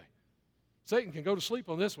happen anyway. Satan can go to sleep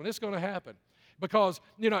on this one. It's going to happen. Because,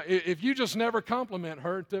 if you just never compliment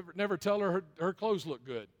her, never tell her her clothes look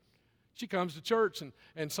good. She comes to church,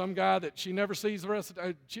 and some guy that she never sees the rest of the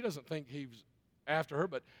day, she doesn't think he's after her,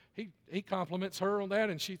 but he compliments her on that,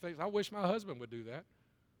 and she thinks, I wish my husband would do that.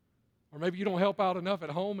 Or maybe you don't help out enough at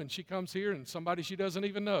home, and she comes here, and somebody she doesn't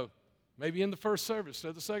even know, maybe in the first service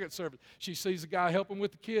or the second service, she sees a guy helping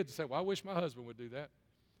with the kids and says, well, I wish my husband would do that.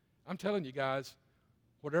 I'm telling you guys,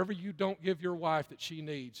 whatever you don't give your wife that she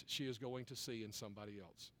needs, she is going to see in somebody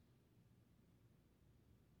else.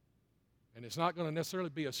 And it's not going to necessarily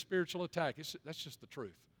be a spiritual attack. That's just the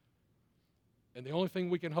truth. And the only thing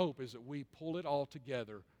we can hope is that we pull it all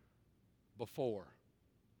together before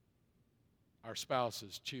our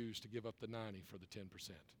spouses choose to give up the 90 for the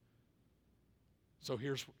 10%. So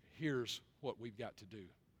here's what we've got to do.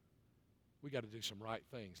 We've got to do some right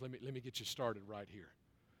things. Let me get you started right here.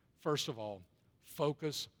 First of all,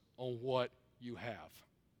 focus on what you have.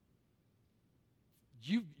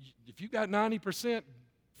 If you've got 90%,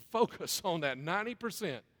 focus on that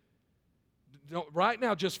 90%. Right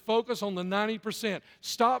now, just focus on the 90%.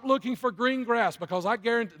 Stop looking for green grass because I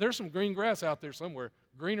guarantee there's some green grass out there somewhere.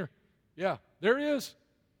 Greener. Yeah, there is.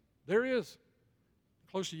 There is.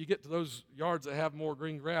 The closer you get to those yards that have more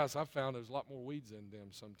green grass, I've found there's a lot more weeds in them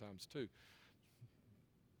sometimes too.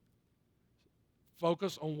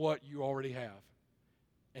 Focus on what you already have.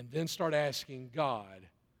 And then start asking God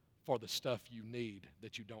for the stuff you need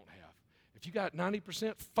that you don't have. If you got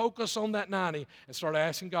 90%, focus on that 90 and start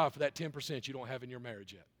asking God for that 10% you don't have in your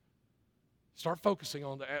marriage yet. Start focusing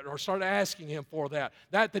on that, or start asking Him for that.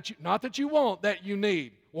 Not that you want, that you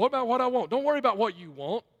need. What about what I want? Don't worry about what you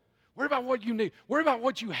want. Worry about what you need. Worry about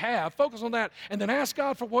what you have. Focus on that, and then ask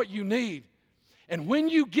God for what you need. And when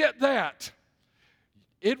you get that,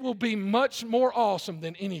 it will be much more awesome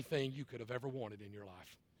than anything you could have ever wanted in your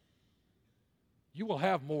life. You will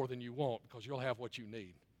have more than you want because you'll have what you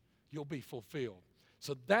need. You'll be fulfilled.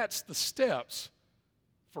 So that's the steps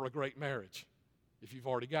for a great marriage if you've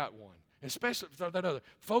already got one. And especially that other.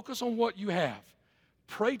 Focus on what you have.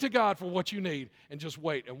 Pray to God for what you need and just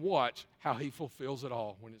wait and watch how He fulfills it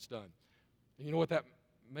all when it's done. And you know what that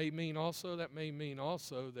may mean also? That may mean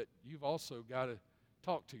also that you've also got to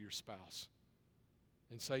talk to your spouse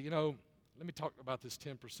and say, let me talk about this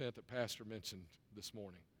 10% that Pastor mentioned this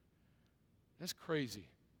morning. That's crazy.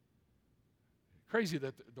 Crazy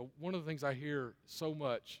that one of the things I hear so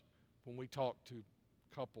much when we talk to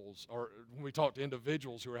couples or when we talk to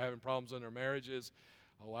individuals who are having problems in their marriages,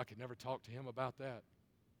 oh, I could never talk to him about that.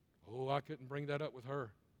 Oh, I couldn't bring that up with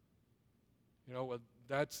her.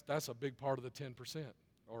 That's a big part of the 10%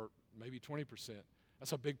 or maybe 20%.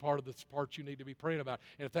 That's a big part of the part you need to be praying about.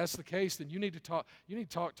 And if that's the case, then you need to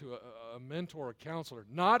talk to a mentor, a counselor,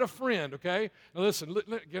 not a friend, okay? Now listen,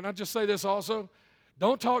 can I just say this also?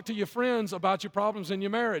 Don't talk to your friends about your problems in your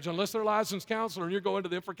marriage unless they're a licensed counselor and you're going to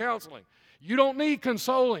them for counseling. You don't need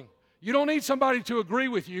consoling. You don't need somebody to agree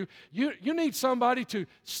with you. You need somebody to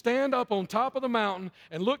stand up on top of the mountain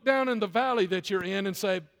and look down in the valley that you're in and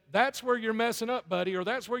say, that's where you're messing up, buddy, or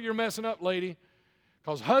that's where you're messing up, lady.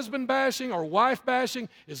 Because husband bashing or wife bashing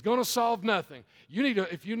is going to solve nothing.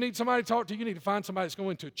 If you need somebody to talk to, you need to find somebody that's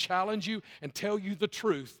going to challenge you and tell you the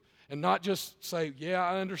truth and not just say, yeah,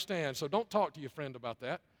 I understand. So don't talk to your friend about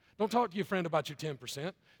that. Don't talk to your friend about your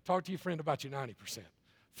 10%. Talk to your friend about your 90%.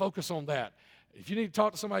 Focus on that. If you need to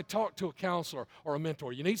talk to somebody, talk to a counselor or a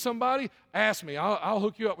mentor. You need somebody? Ask me. I'll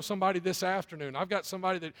hook you up with somebody this afternoon. I've got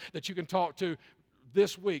somebody that you can talk to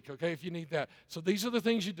this week, okay, if you need that. So these are the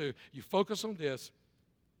things you do. You focus on this.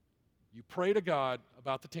 You pray to God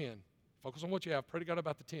about the 10. Focus on what you have. Pray to God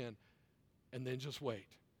about the 10. And then just wait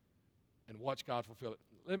and watch God fulfill it.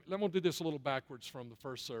 Let me do this a little backwards from the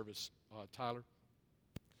first service, Tyler.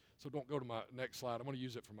 So don't go to my next slide. I'm going to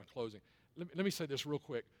use it for my closing. Let me say this real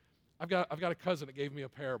quick. I've got a cousin that gave me a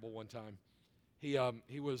parable one time.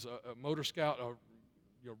 He was a motor scout,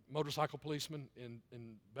 motorcycle policeman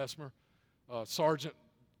in Bessemer, sergeant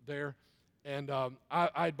there. And I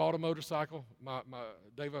had bought a motorcycle. My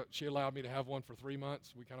Dava, she allowed me to have one for 3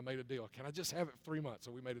 months. We kind of made a deal. Can I just have it 3 months?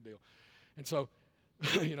 So we made a deal. And so,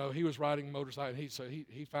 he was riding a motorcycle. And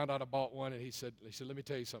he found out I bought one, and he said, let me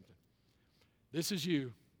tell you something. This is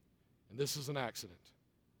you, and this is an accident.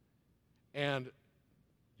 And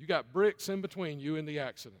you got bricks in between you and the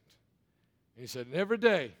accident. And he said, and every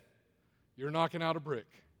day you're knocking out a brick,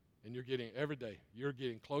 and every day you're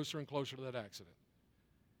getting closer and closer to that accident.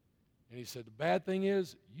 And he said, the bad thing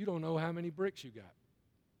is, you don't know how many bricks you got.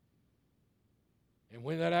 And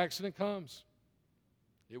when that accident comes,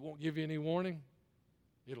 it won't give you any warning.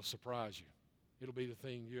 It'll surprise you. It'll be the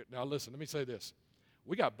thing. Now listen, let me say this.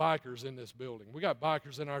 We got bikers in this building. We got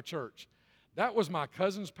bikers in our church. That was my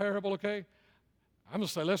cousin's parable, okay? I'm going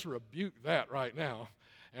to say, let's rebuke that right now.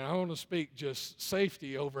 And I want to speak just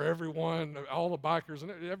safety over everyone, all the bikers,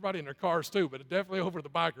 and everybody in their cars too, but definitely over the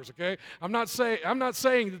bikers, okay? I'm not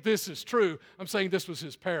saying that this is true. I'm saying this was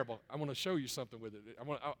his parable. I want to show you something with it.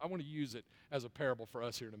 I want to use it as a parable for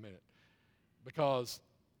us here in a minute. Because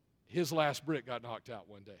his last brick got knocked out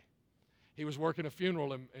one day. He was working a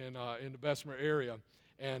funeral in the Bessemer area.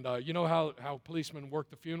 And you know how policemen work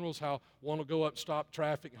the funerals, how one will go up, stop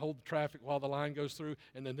traffic, hold the traffic while the line goes through,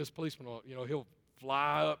 and then this policeman will, he'll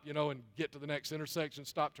fly up, and get to the next intersection,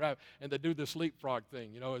 stop traffic, and they do this leapfrog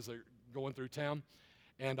thing, as they're going through town.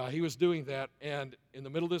 And he was doing that, and in the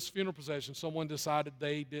middle of this funeral procession, someone decided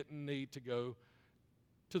they didn't need to go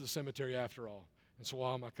to the cemetery after all. And so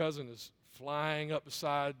while my cousin is flying up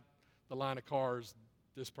beside the line of cars,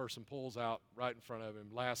 this person pulls out right in front of him,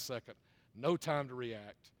 last second, no time to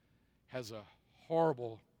react, has a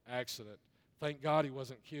horrible accident. Thank God he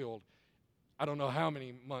wasn't killed. I don't know how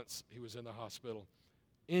many months he was in the hospital.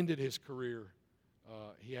 Ended his career.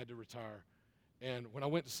 He had to retire. And when I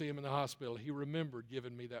went to see him in the hospital, he remembered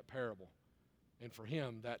giving me that parable. And for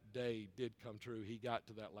him, that day did come true. He got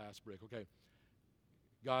to that last brick. Okay,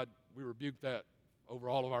 God, we rebuke that over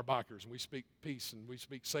all of our bikers, and we speak peace and we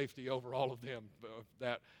speak safety over all of them.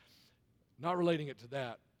 That, not relating it to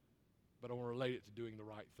that, but I want to relate it to doing the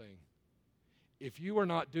right thing. If you are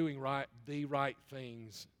not doing the right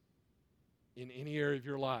things in any area of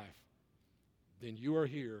your life, then you are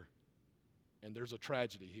here, and there's a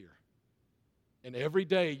tragedy here. And every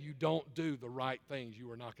day you don't do the right things,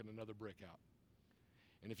 you are knocking another brick out.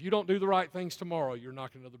 And if you don't do the right things tomorrow, you're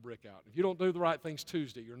knocking another brick out. If you don't do the right things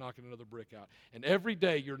Tuesday, you're knocking another brick out. And every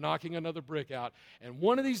day you're knocking another brick out. And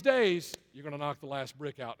one of these days, you're going to knock the last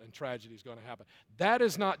brick out, and tragedy is going to happen. That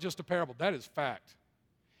is not just a parable. That is fact.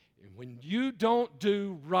 And when you don't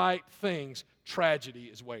do right things, tragedy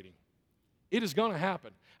is waiting. It is going to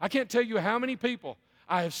happen. I can't tell you how many people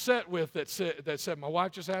I have sat with that said my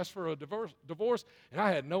wife just asked for a divorce, and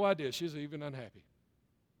I had no idea she was even unhappy.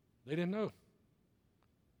 They didn't know.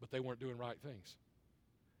 But they weren't doing right things.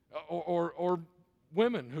 Or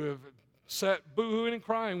women who have sat boo-hooing and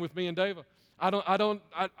crying with me and Dava.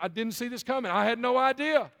 I didn't see this coming. I had no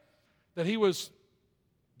idea that he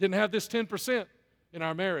didn't have this 10% in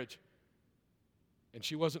our marriage. And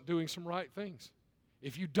she wasn't doing some right things.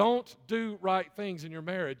 If you don't do right things in your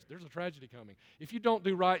marriage, there's a tragedy coming. If you don't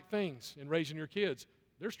do right things in raising your kids,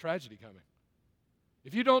 there's tragedy coming.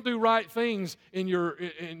 If you don't do right things in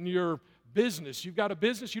your business, you've got a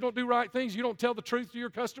business, you don't do right things, you don't tell the truth to your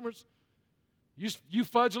customers, you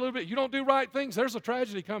fudge a little bit, you don't do right things, there's a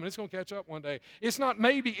tragedy coming. It's going to catch up one day. It's not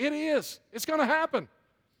maybe, it is. It's going to happen.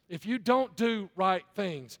 If you don't do right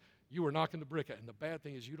things, you are knocking the brick out. And the bad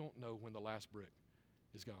thing is you don't know when the last brick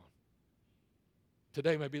is gone.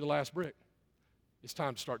 Today may be the last brick. It's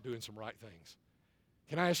time to start doing some right things.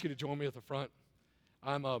 Can I ask you to join me at the front?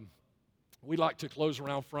 We like to close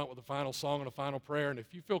around front with a final song and a final prayer. And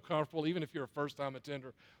if you feel comfortable, even if you're a first-time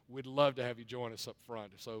attender, we'd love to have you join us up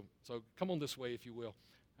front. So come on this way, if you will.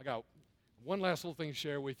 I got one last little thing to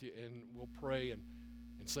share with you, and we'll pray and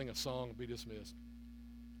sing a song and be dismissed.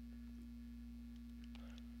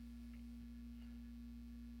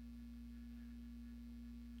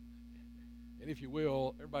 And if you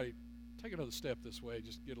will, everybody, take another step this way.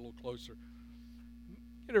 Just get a little closer.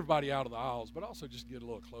 Get everybody out of the aisles, but also just get a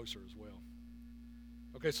little closer as well.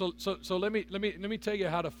 Okay, so let me tell you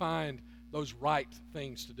how to find those right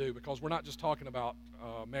things to do, because we're not just talking about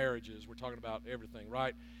marriages. We're talking about everything,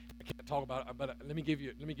 right? I can't talk about it, but let me give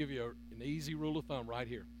you an easy rule of thumb right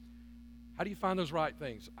here. How do you find those right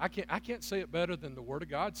things? I can't say it better than the Word of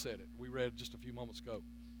God said it. We read just a few moments ago.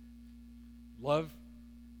 Love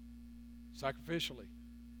sacrificially,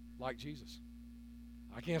 like Jesus.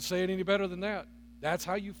 I can't say it any better than that. That's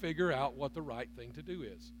how you figure out what the right thing to do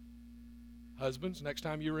is. Husbands, next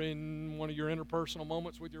time you're in one of your interpersonal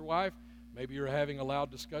moments with your wife, maybe you're having a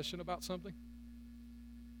loud discussion about something,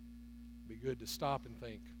 be good to stop and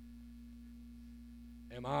think,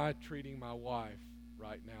 am I treating my wife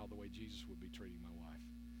right now the way Jesus would be treating my wife?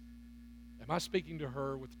 Am I speaking to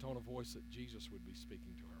her with the tone of voice that Jesus would be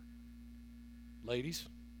speaking to her? Ladies,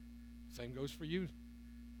 same goes for you.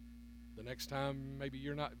 The next time maybe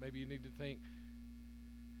you need to think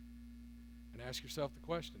and ask yourself the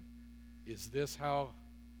question, is this how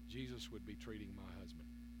Jesus would be treating my husband?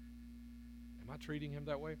 Am I treating him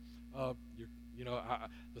that way?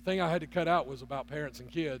 The thing I had to cut out was about parents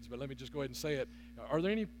and kids, but let me just go ahead and say it. Are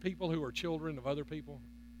there any people who are children of other people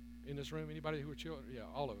in this room? Anybody who are children? Yeah,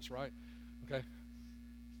 all of us, right? Okay.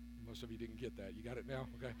 Most of you didn't get that. You got it now?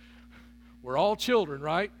 Okay. We're all children,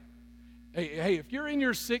 right? Hey, if you're in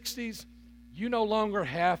your 60s, you no longer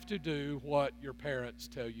have to do what your parents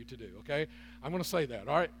tell you to do, okay? I'm going to say that,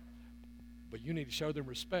 all right? But you need to show them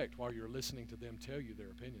respect while you're listening to them tell you their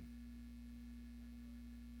opinion.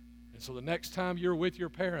 And so the next time you're with your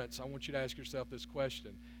parents, I want you to ask yourself this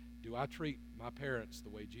question. Do I treat my parents the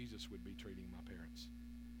way Jesus would be treating my parents?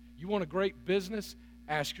 You want a great business?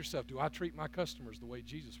 Ask yourself, do I treat my customers the way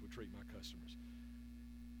Jesus would treat my customers?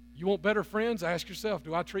 You want better friends? Ask yourself,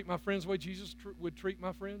 do I treat my friends the way Jesus would treat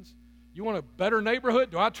my friends? You want a better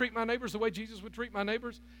neighborhood? Do I treat my neighbors the way Jesus would treat my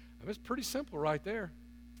neighbors? I mean, it's pretty simple right there.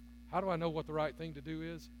 How do I know what the right thing to do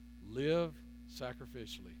is? Live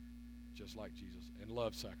sacrificially, just like Jesus, and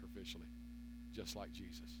love sacrificially, just like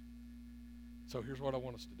Jesus. So here's what I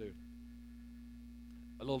want us to do.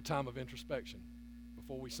 A little time of introspection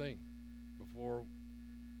before we sing,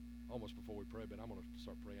 almost before we pray, but I'm going to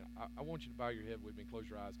start praying. I want you to bow your head with me and close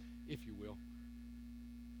your eyes, if you will.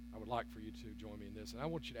 I would like for you to join me in this. And I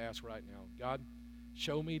want you to ask right now, God,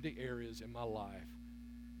 show me the areas in my life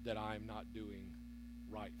that I'm not doing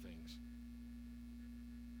right things.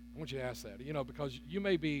 I want you to ask that, because you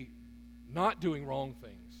may be not doing wrong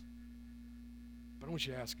things. But I want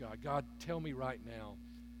you to ask God, God, tell me right now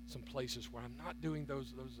some places where I'm not doing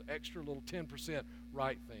those extra little 10%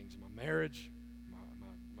 right things. My marriage,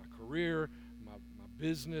 my career, my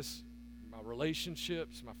business, my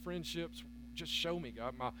relationships, my friendships. Just show me,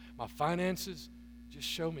 God. My finances, just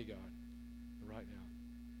show me, God, right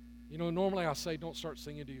now. Normally I say don't start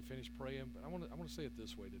singing till you finish praying, but I want to say it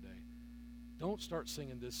this way today. Don't start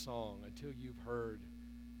singing this song until you've heard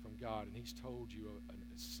from God and He's told you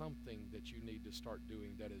something that you need to start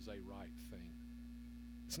doing that is a right thing.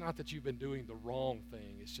 It's not that you've been doing the wrong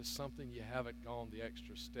thing. It's just something you haven't gone the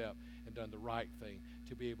extra step and done the right thing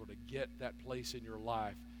to be able to get that place in your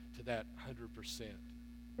life to that 100%.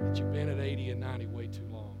 That you've been at 80 and 90 way too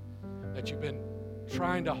long. That you've been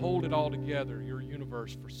trying to hold it all together, your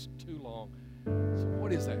universe, for too long. So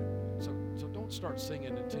what is that? So don't start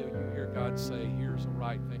singing until you hear God say, here's the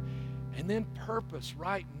right thing. And then purpose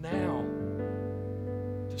right now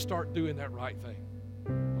to start doing that right thing.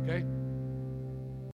 Okay?